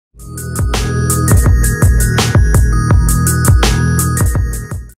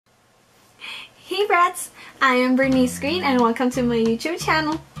I am Bernice Green and welcome to my YouTube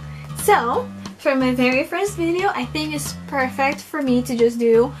channel. So, for my very first video, I think it's perfect for me to just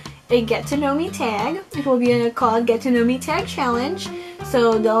do a get to know me tag. It will be called Get to Know Me Tag Challenge.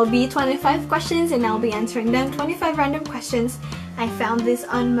 So there'll be 25 questions and I'll be answering them, 25 random questions. I found this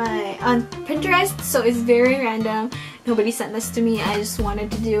on Pinterest, so it's very random. Nobody sent this to me, I just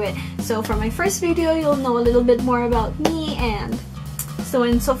wanted to do it. So for my first video, you'll know a little bit more about me and so on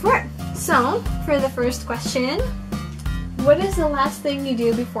and so forth. So, for the first question, what is the last thing you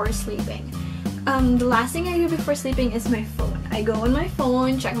do before sleeping? The last thing I do before sleeping is my phone. I go on my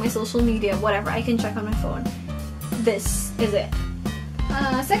phone, check my social media, whatever I can check on my phone. This is it.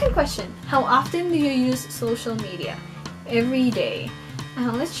 Second question, how often do you use social media? Every day.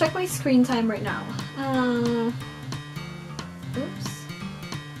 Let's check my screen time right now. Oops.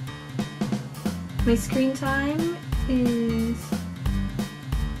 My screen time is...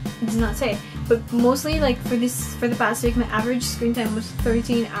 it does not say, but mostly like for the past week, my average screen time was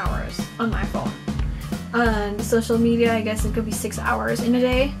 13 hours on my phone. The social media, I guess it could be 6 hours in a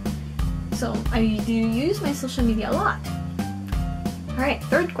day. So I do use my social media a lot. Alright,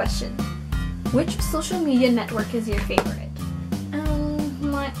 third question. Which social media network is your favorite?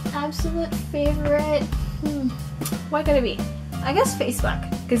 My absolute favorite, what could it be? I guess Facebook,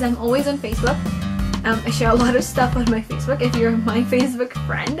 because I'm always on Facebook. I share a lot of stuff on my Facebook. If you're my Facebook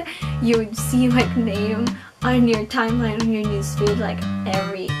friend, you would see my name on your timeline, on your newsfeed, like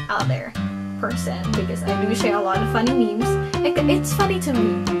every other person, because I do share a lot of funny memes. Like, it's funny to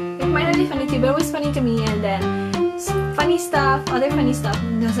me. It might not be funny to you, but it was funny to me. And then funny stuff, other funny stuff.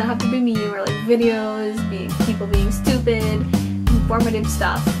 It doesn't have to be me, or like videos, people being stupid, informative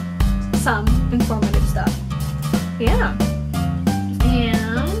stuff, some informative stuff. Yeah.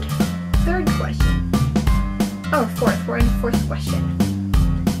 And third question. Oh, fourth question.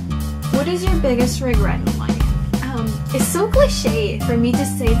 What is your biggest regret in life? It's so cliche for me to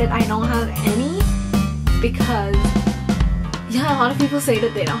say that I don't have any, because yeah, a lot of people say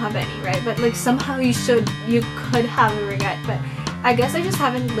that they don't have any, right? But like somehow you could have a regret, but I guess I just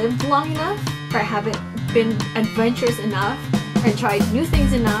haven't lived long enough, or I haven't been adventurous enough, or tried new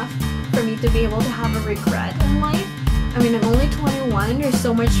things enough for me to be able to have a regret in life. I mean, I'm only 21, there's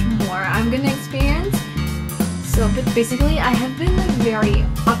so much more I'm gonna experience. So, but basically, I have been like very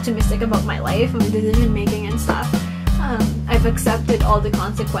optimistic about my life, my decision making and stuff. I've accepted all the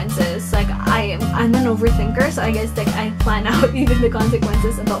consequences. Like I'm an overthinker, so I guess like I plan out even the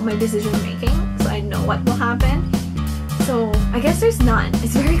consequences about my decision making, so I know what will happen. So I guess there's none.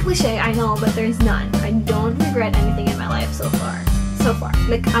 It's very cliche, I know, but there's none. I don't regret anything in my life so far.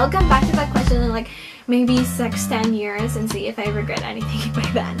 Like I'll come back to that question in like maybe 10 years and see if I regret anything by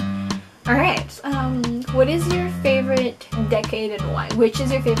then. Alright, what is your favorite decade and why? Which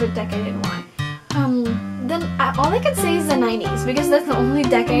is your favorite decade and why? Then all I can say is the 90s, because that's the only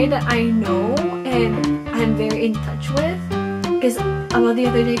decade that I know and I'm very in touch with. Because about the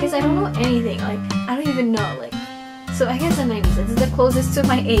other decades, I don't know anything. Like, I don't even know. Like, so I guess the 90s. This is the closest to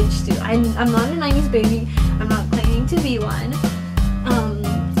my age too. I'm not a 90s baby. I'm not claiming to be one.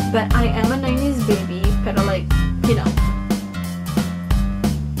 But I am a 90s baby. But like, you know,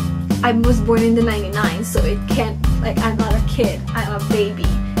 I was born in the 99, so it can't, like, I'm not a kid, I'm a baby.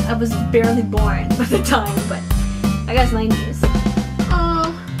 I was barely born by the time, but I guess 90s.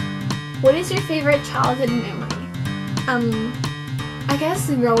 What is your favorite childhood memory? I guess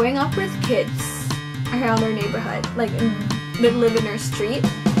growing up with kids around our neighborhood, like that live in our street,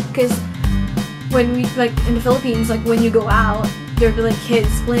 because when we, like in the Philippines, like when you go out, there'll be like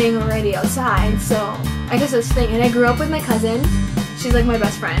kids playing already outside, so I guess that's the thing. And I grew up with my cousin. She's like my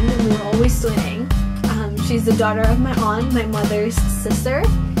best friend, and we were always twinning. She's the daughter of my aunt, my mother's sister.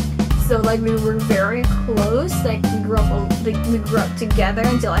 So like we were very close. Like we grew up together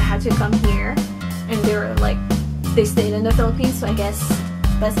until I had to come here, and they stayed in the Philippines. So I guess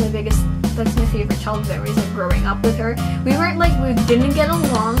that's my favorite childhood memories, like growing up with her. We didn't get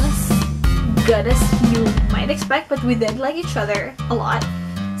along as good as you might expect, but we did like each other a lot.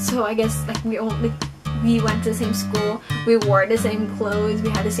 So I guess like we went to the same school, we wore the same clothes, we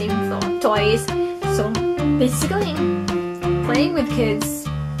had the same toys. So basically, playing with kids,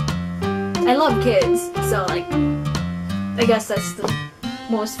 I love kids, so like, I guess that's the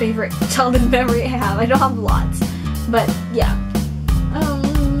most favorite childhood memory I have. I don't have lots, but yeah.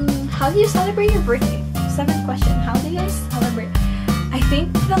 How do you celebrate your birthday? 7th question, how do you guys celebrate? I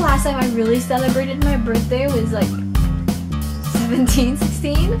think the last time I really celebrated my birthday was like 17,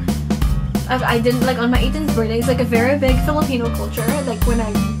 16. I didn't, like on my 18th birthday, it's like a very big Filipino culture. Like when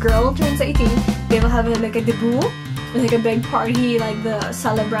a girl turns 18, they will have like a debut like a big party, like the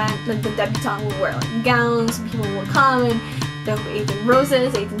celebrant, like the debutante will wear like gowns, people will come and they'll be eating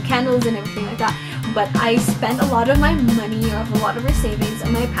roses, eating candles and everything like that. But I spent a lot of my money or a lot of my savings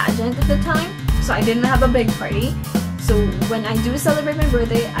on my pageant at the time, so I didn't have a big party. So when I do celebrate my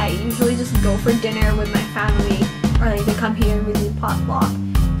birthday, I usually just go for dinner with my family, or like they come here and we do potluck,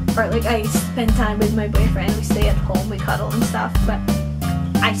 or like I spend time with my boyfriend, we stay at home, we cuddle and stuff. But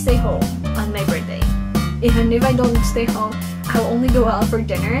I stay home on my birthday. Even if I don't stay home, I'll only go out for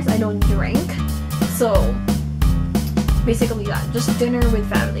dinners. I don't drink. So basically yeah, just dinner with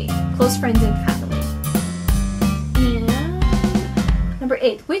family, close friends and family. And number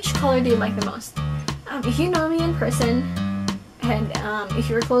 8, which color do you like the most? If you know me in person, and if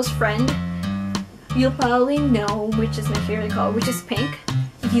you're a close friend, you'll probably know which is my favorite color, which is pink.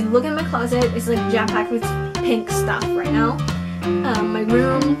 If you look in my closet, it's like jam-packed with pink stuff right now. My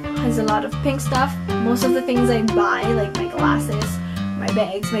room has a lot of pink stuff. Most of the things I buy, like my glasses, my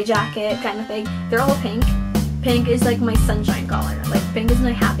bags, my jacket kind of thing, they're all pink. Pink is like my sunshine color. Like pink is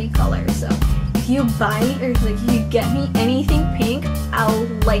my happy color. So if you buy or like if you get me anything pink, I'll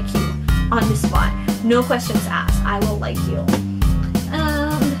like you on the spot. No questions asked. I will like you.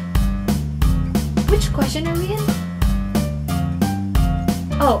 Which question are we in?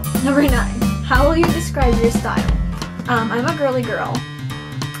 Oh, number 9. How will you describe your style? I'm a girly girl.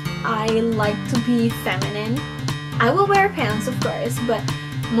 I like to be feminine. I will wear pants, of course, but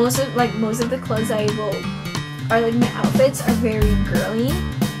most of the clothes I will, or like my outfits are very girly,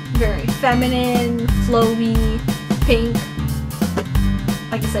 very feminine, flowy, pink.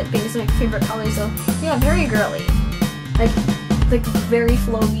 Like I said, pink is my favorite color, so yeah, very girly. Like very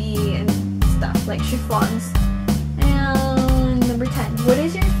flowy and stuff, like chiffons. And number 10, what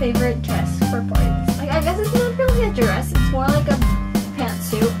is your favorite dress for parties? Like, I guess it's not really a dress, it's more like a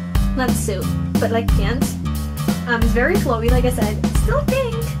pantsuit. Not suit, but like pants. It's very flowy, like I said. It's still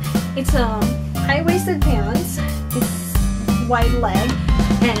pink. It's high-waisted pants. It's wide leg,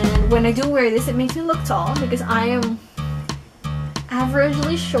 and when I do wear this, it makes me look tall because I am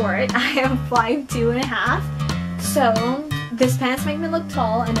averagely short. I am 5'2.5", so this pants make me look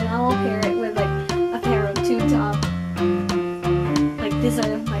tall, and then I will pair it with like a pair of tube top. Like this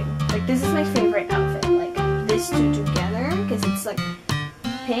are like this is my favorite outfit. Like these two together because it's like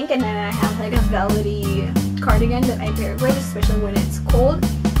pink, and then I have like a velvety cardigan that I pair with, especially when it's cold.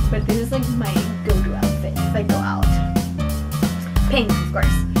 But this is like my go-to outfit if I go out. Pink, of course.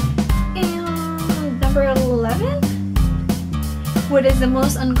 And number 11. What is the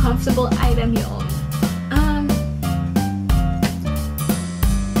most uncomfortable item you own?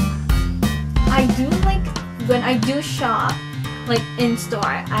 I do like when I do shop, like in store,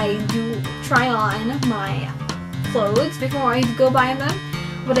 I do try on my clothes before I go buy them.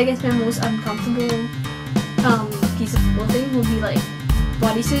 But I guess my most uncomfortable piece of clothing will be like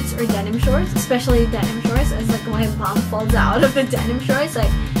bodysuits or denim shorts, especially denim shorts. As like my bum falls out of the denim shorts,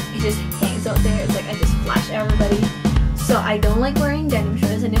 like it just hangs out there. It's like I just flash everybody. So I don't like wearing denim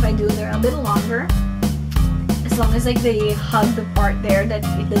shorts, and if I do, they're a bit longer. As long as like they hug the part there that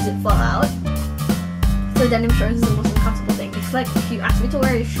it doesn't fall out. So denim shorts is the most uncomfortable thing. It's like if you ask me to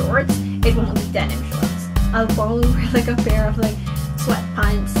wear shorts, it won't be denim shorts. I'll probably wear like a pair of like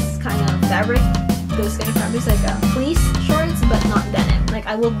sweatpants kind of fabric, those kind of fabrics, like fleece shorts, but not denim. Like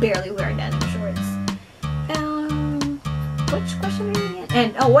I will barely wear denim shorts. Which question are we in?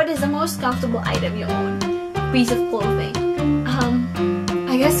 And oh, what is the most comfortable item you own? Piece of clothing.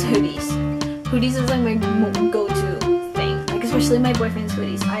 I guess hoodies. Hoodies is like my go-to thing. Like especially my boyfriend's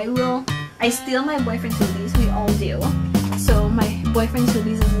hoodies. I steal my boyfriend's hoodies. We all do. So my boyfriend's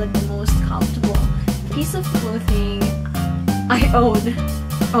hoodies is like the most comfortable piece of clothing I own.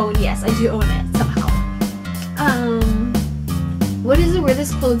 Oh yes, I do own it somehow. What is the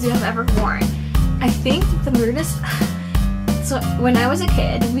weirdest clothes you have ever worn? I think the weirdest. So when I was a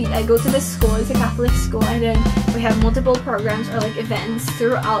kid, I go to this school. It's a Catholic school, and then we have multiple programs or like events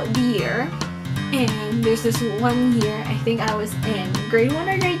throughout the year. And there's this one year, I think I was in grade 1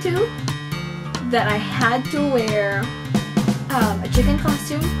 or grade 2, that I had to wear a chicken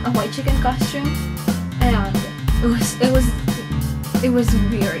costume, a white chicken costume, and it was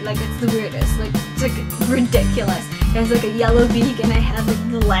weird. Like it's the weirdest. Like it's like ridiculous. It has like a yellow beak, and I had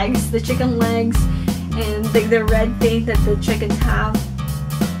like the legs, the chicken legs, and like the red paint that the chickens have.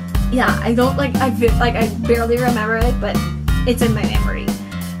 Yeah, I don't like. I barely remember it, but it's in my memory.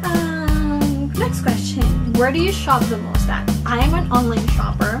 Next question: where do you shop the most at? I am an online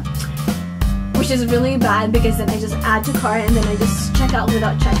shopper, which is really bad because then I just add to cart and then I just check out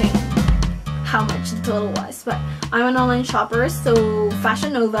without checking how much the total was. But I'm an online shopper, so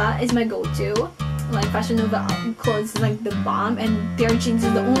Fashion Nova is my go-to. Like Fashion Nova clothes is like the bomb, and their jeans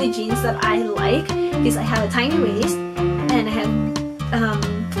is the only jeans that I like because I have a tiny waist and I have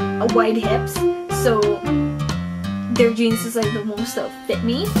a wide hips, so their jeans is like the most that fit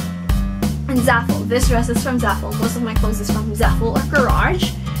me. And Zaful, this dress is from Zaful. Most of my clothes is from Zaful or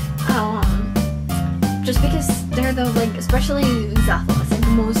Garage. Just because they're the, like, especially Zaful, it's like the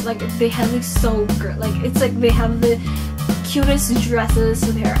most, like, they have like so good, like, it's like they have the cutest dresses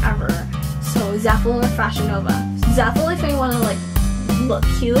there ever. So Zaful or Fashion Nova. Zaful if I want to like look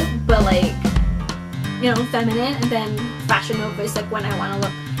cute but like, you know, feminine, and then Fashion Nova is like when I want to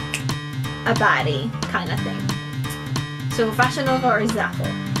look a baddie kind of thing. So Fashion Nova or Zaful.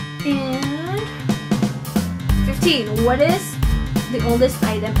 And 15. What is the oldest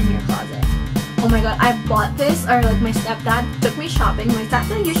item in your closet? Oh my god, I bought this, or like my stepdad took me shopping. My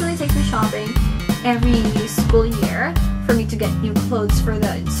stepdad usually takes me shopping every school year for me to get new clothes for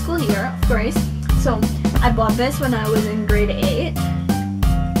the school year, of course. So I bought this when I was in grade 8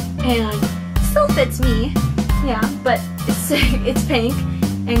 and it still fits me, yeah, but it's pink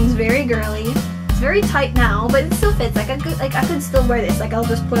and it's very girly. It's very tight now, but it still fits. Like I could still wear this. Like I'll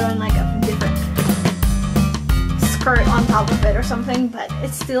just put on like a different skirt on top of it or something, but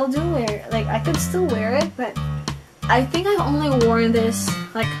it still do wear, like I could still wear it. But I think I've only worn this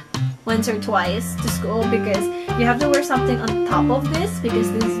like once or twice to school because you have to wear something on top of this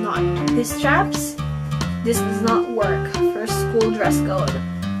because this is not, this straps, this does not work for school dress code.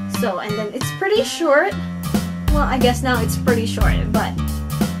 So, and then it's pretty short. Well, I guess now it's pretty short, but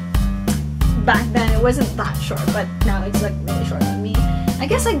back then it wasn't that short, but now it's like really short on me. I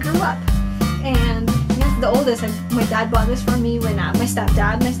guess I grew up, and yeah, the oldest, my dad bought this for me when my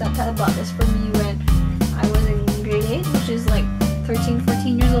stepdad bought this for me when I was in grade 8, which is like 13,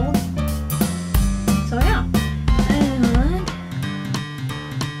 14 years old. So yeah. And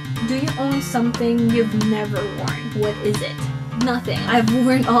do you own something you've never worn? What is it? Nothing. I've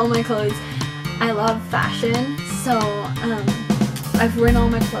worn all my clothes. I love fashion, so I've worn all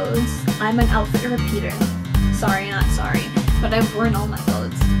my clothes. I'm an outfit repeater. Sorry, not sorry, but I've worn all my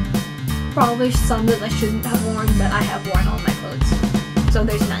clothes. Probably some that I shouldn't have worn, but I have worn all my clothes. So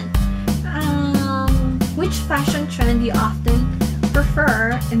there's none. Which fashion trend do you often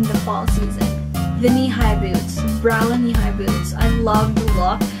prefer in the fall season? The knee-high boots, brown knee-high boots. I love the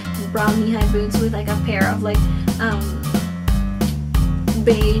look. Brown knee-high boots with like a pair of like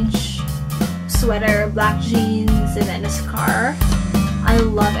beige sweater, black jeans, and then a scarf. I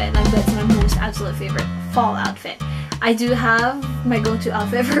love it. Like that's my most absolute favorite fall outfit. I do have my go-to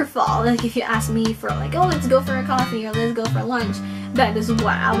outfit for fall. Like if you ask me for like, oh, let's go for a coffee or let's go for lunch, that is what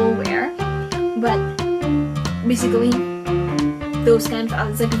I will wear. But basically, those kind of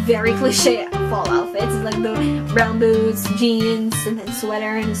outfits, like very cliche fall outfits, it's like the brown boots, jeans, and then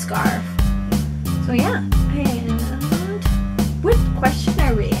sweater and a scarf. So yeah. And what question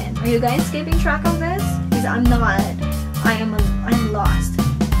are we in? Are you guys keeping track of this? Because I'm not. I'm lost.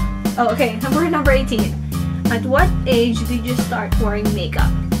 Oh, okay. Number 18. At what age did you start wearing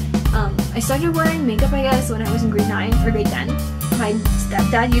makeup? I started wearing makeup, I guess, when I was in grade 9 or grade 10. My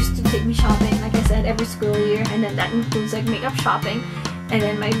stepdad used to take me shopping, like I said, every school year, and then that includes like makeup shopping. And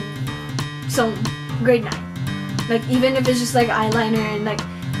then so grade 9. Like even if it's just like eyeliner and like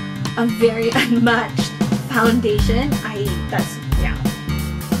a very unmatched foundation, yeah.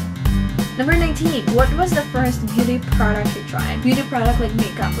 Number 19. What was the first beauty product you tried? Beauty product like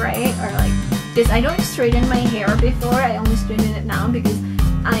makeup, right? Or like this. I don't straighten my hair before. I only straighten it now because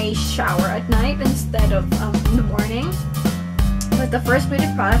I shower at night instead of in the morning. But the first beauty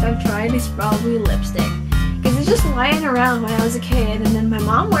product I've tried is probably lipstick. Because it's just lying around when I was a kid, and then my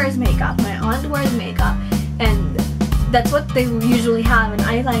mom wears makeup, my aunt wears makeup, and that's what they usually have, an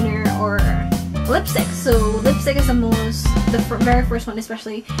eyeliner or lipstick. So lipstick is the very first one,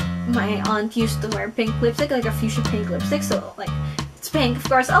 especially my aunt used to wear pink lipstick, like a fuchsia pink lipstick, so like it's pink, of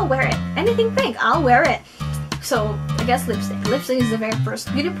course I'll wear it. Anything pink, I'll wear it. So I guess lipstick. Lipstick is the very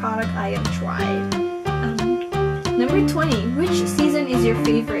first beauty product I have tried. Number 20. Which season is your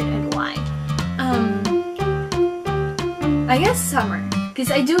favorite and why? I guess summer,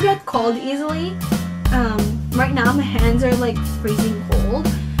 because I do get cold easily. Right now my hands are like freezing cold.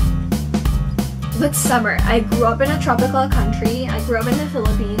 But summer. I grew up in a tropical country. I grew up in the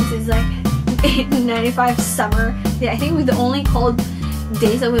Philippines. It's like 95 summer. Yeah, I think the only cold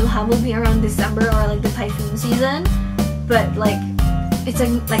days that we'll have will be around December or like the typhoon season. But like it's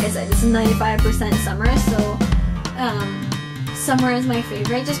like I said, it's 95% summer, so summer is my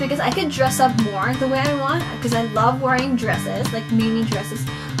favorite just because I could dress up more the way I want, because I love wearing dresses, like mini dresses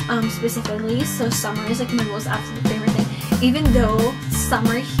specifically. So summer is like my most absolute favorite thing. Even though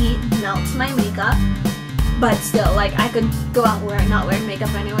summer heat melts my makeup, but still, like, I could go out not wearing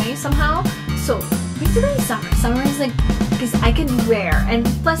makeup anyway somehow. So basically summer is like, because I can wear, and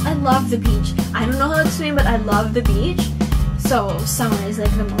plus I love the beach. I don't know how to swim, but I love the beach. So summer is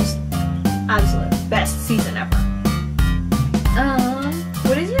like the most absolute best season ever.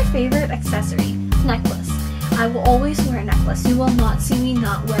 What is your favorite accessory? Necklace. I will always wear a necklace. You will not see me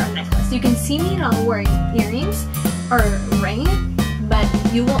not wear a necklace. You can see me not wearing earrings or ring, but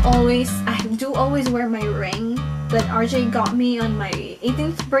you will always, I do always wear my ring that RJ got me on my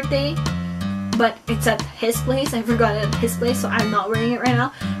 18th birthday, but it's at his place. I forgot it at his place, so I'm not wearing it right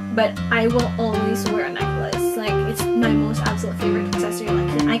now, but I will always wear a necklace. Like, it's my most absolute favorite accessory.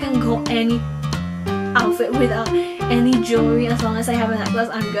 Like, I can go any outfit without any jewelry as long as I have a necklace.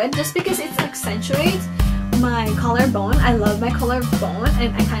 I'm good, just because it accentuates my collarbone. I love my collarbone,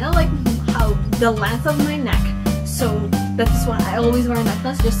 and I kind of like how the length of my neck, so that's why I always wear a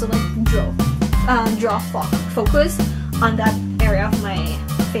necklace, just to like draw focus on that area of my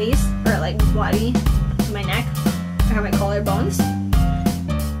face or like body, my neck, or my collarbones.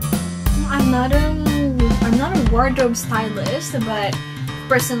 I'm not a wardrobe stylist, but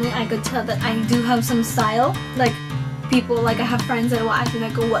personally I could tell that I do have some style. Like, people, like, I have friends that will ask me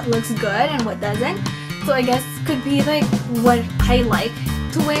like what looks good and what doesn't. So I guess could be like what I like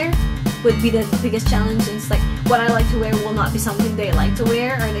to wear would be the biggest challenge. It's like what I like to wear will not be something they like to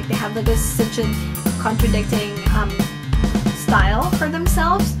wear, or like they have like such a contradicting style for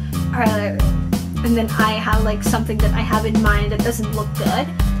themselves, and then I have like something that I have in mind that doesn't look good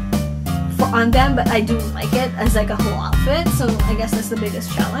on them, but I do like it as like a whole outfit. So I guess that's the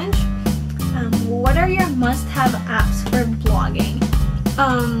biggest challenge. What are your must-have apps for blogging?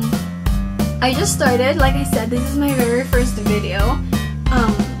 I just started, like I said, this is my very first video,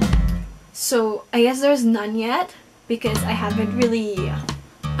 so I guess there's none yet because I haven't really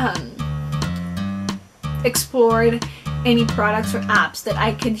explored any products or apps that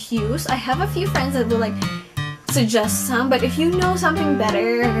I could use. I have a few friends that will like suggest some, but if you know something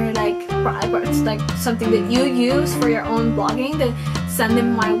better, or like like something that you use for your own blogging, then send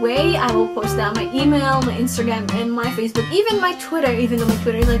them my way. I will post that on my email, my Instagram, and my Facebook, even my Twitter. Even though my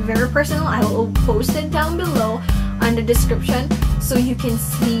Twitter is like very personal, I will post it down below on the description so you can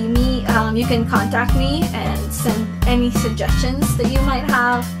see me. You can contact me and send any suggestions that you might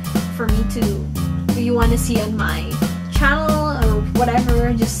have for me to, you want to see on my channel or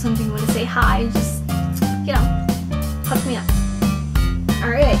whatever. Just something you want to say hi, just, you know, hook me up.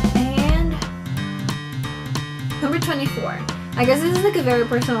 Alright, and number 24. I guess this is like a very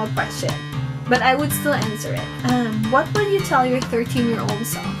personal question, but I would still answer it. What would you tell your 13-year-old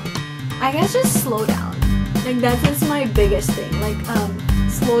self? I guess just slow down. Like, that is my biggest thing. Like,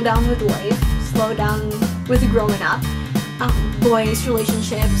 slow down with life, slow down with growing up. Boys,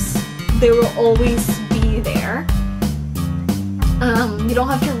 relationships, they will always be there. You don't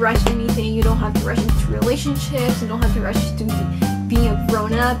have to rush anything. You don't have to rush into relationships. You don't have to rush to being a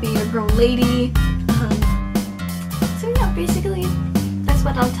grown-up, being a grown lady. So yeah, basically, that's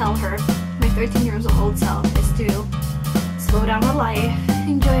what I'll tell her. My 13-year-old self is to slow down with life,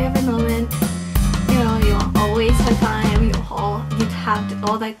 enjoy every moment. You know, you'll always have time. You'd have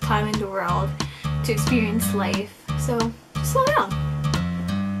all that time in the world to experience life. So just slow down.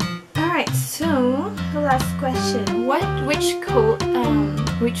 Alright, so the last question. Which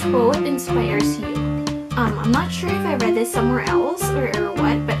quote inspires you? I'm not sure if I read this somewhere else or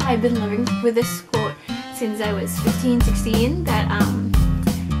what, but I've been living with this quote since I was 15, 16, that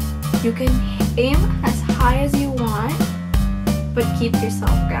you can aim as high as you want, but keep yourself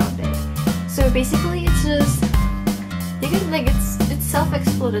grounded. So basically, it's just, you can, like, it's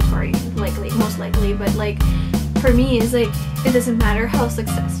self-explanatory, most likely, but like, for me, it's like, it doesn't matter how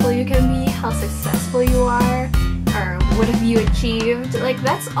successful you can be, how successful you are, or what have you achieved, like,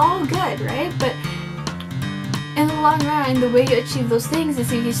 that's all good, right? But in the long run, the way you achieve those things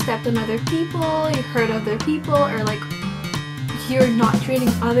is if you stepped on other people, you hurt other people, or like, you're not treating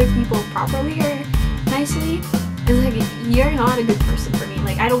other people properly or nicely. It's like, you're not a good person for me.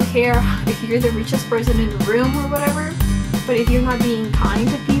 Like, I don't care if you're the richest person in the room or whatever, but if you're not being kind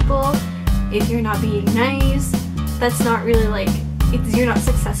to people, if you're not being nice, that's not really like, you're not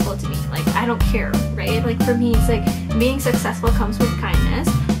successful to me. Like, I don't care, right? Like, for me, it's like, being successful comes with kindness.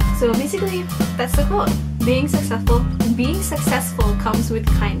 So basically, that's the quote. Being successful comes with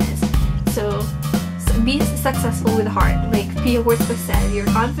kindness. So be successful with heart. Like Pia Wurtzbach said, you're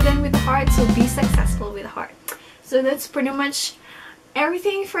confident with the heart, so be successful with the heart. So that's pretty much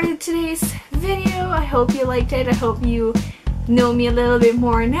everything for today's video. I hope you liked it. I hope you know me a little bit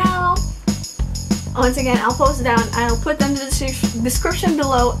more now. Once again, I'll post down, I'll put them in the description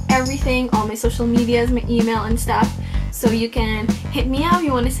below, everything, all my social medias, my email and stuff, so you can hit me up,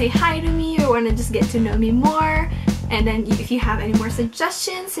 you want to say hi to me, or want to just get to know me more. And then if you have any more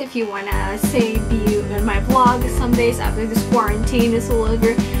suggestions, if you want to say be in my vlog some days after this quarantine is all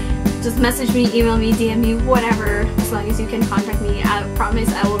over, just message me, email me, DM me, whatever, as long as you can contact me. I promise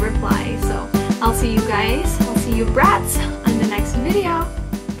I will reply. So I'll see you guys, I'll see you brats on the next video.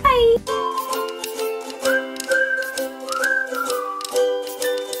 Bye!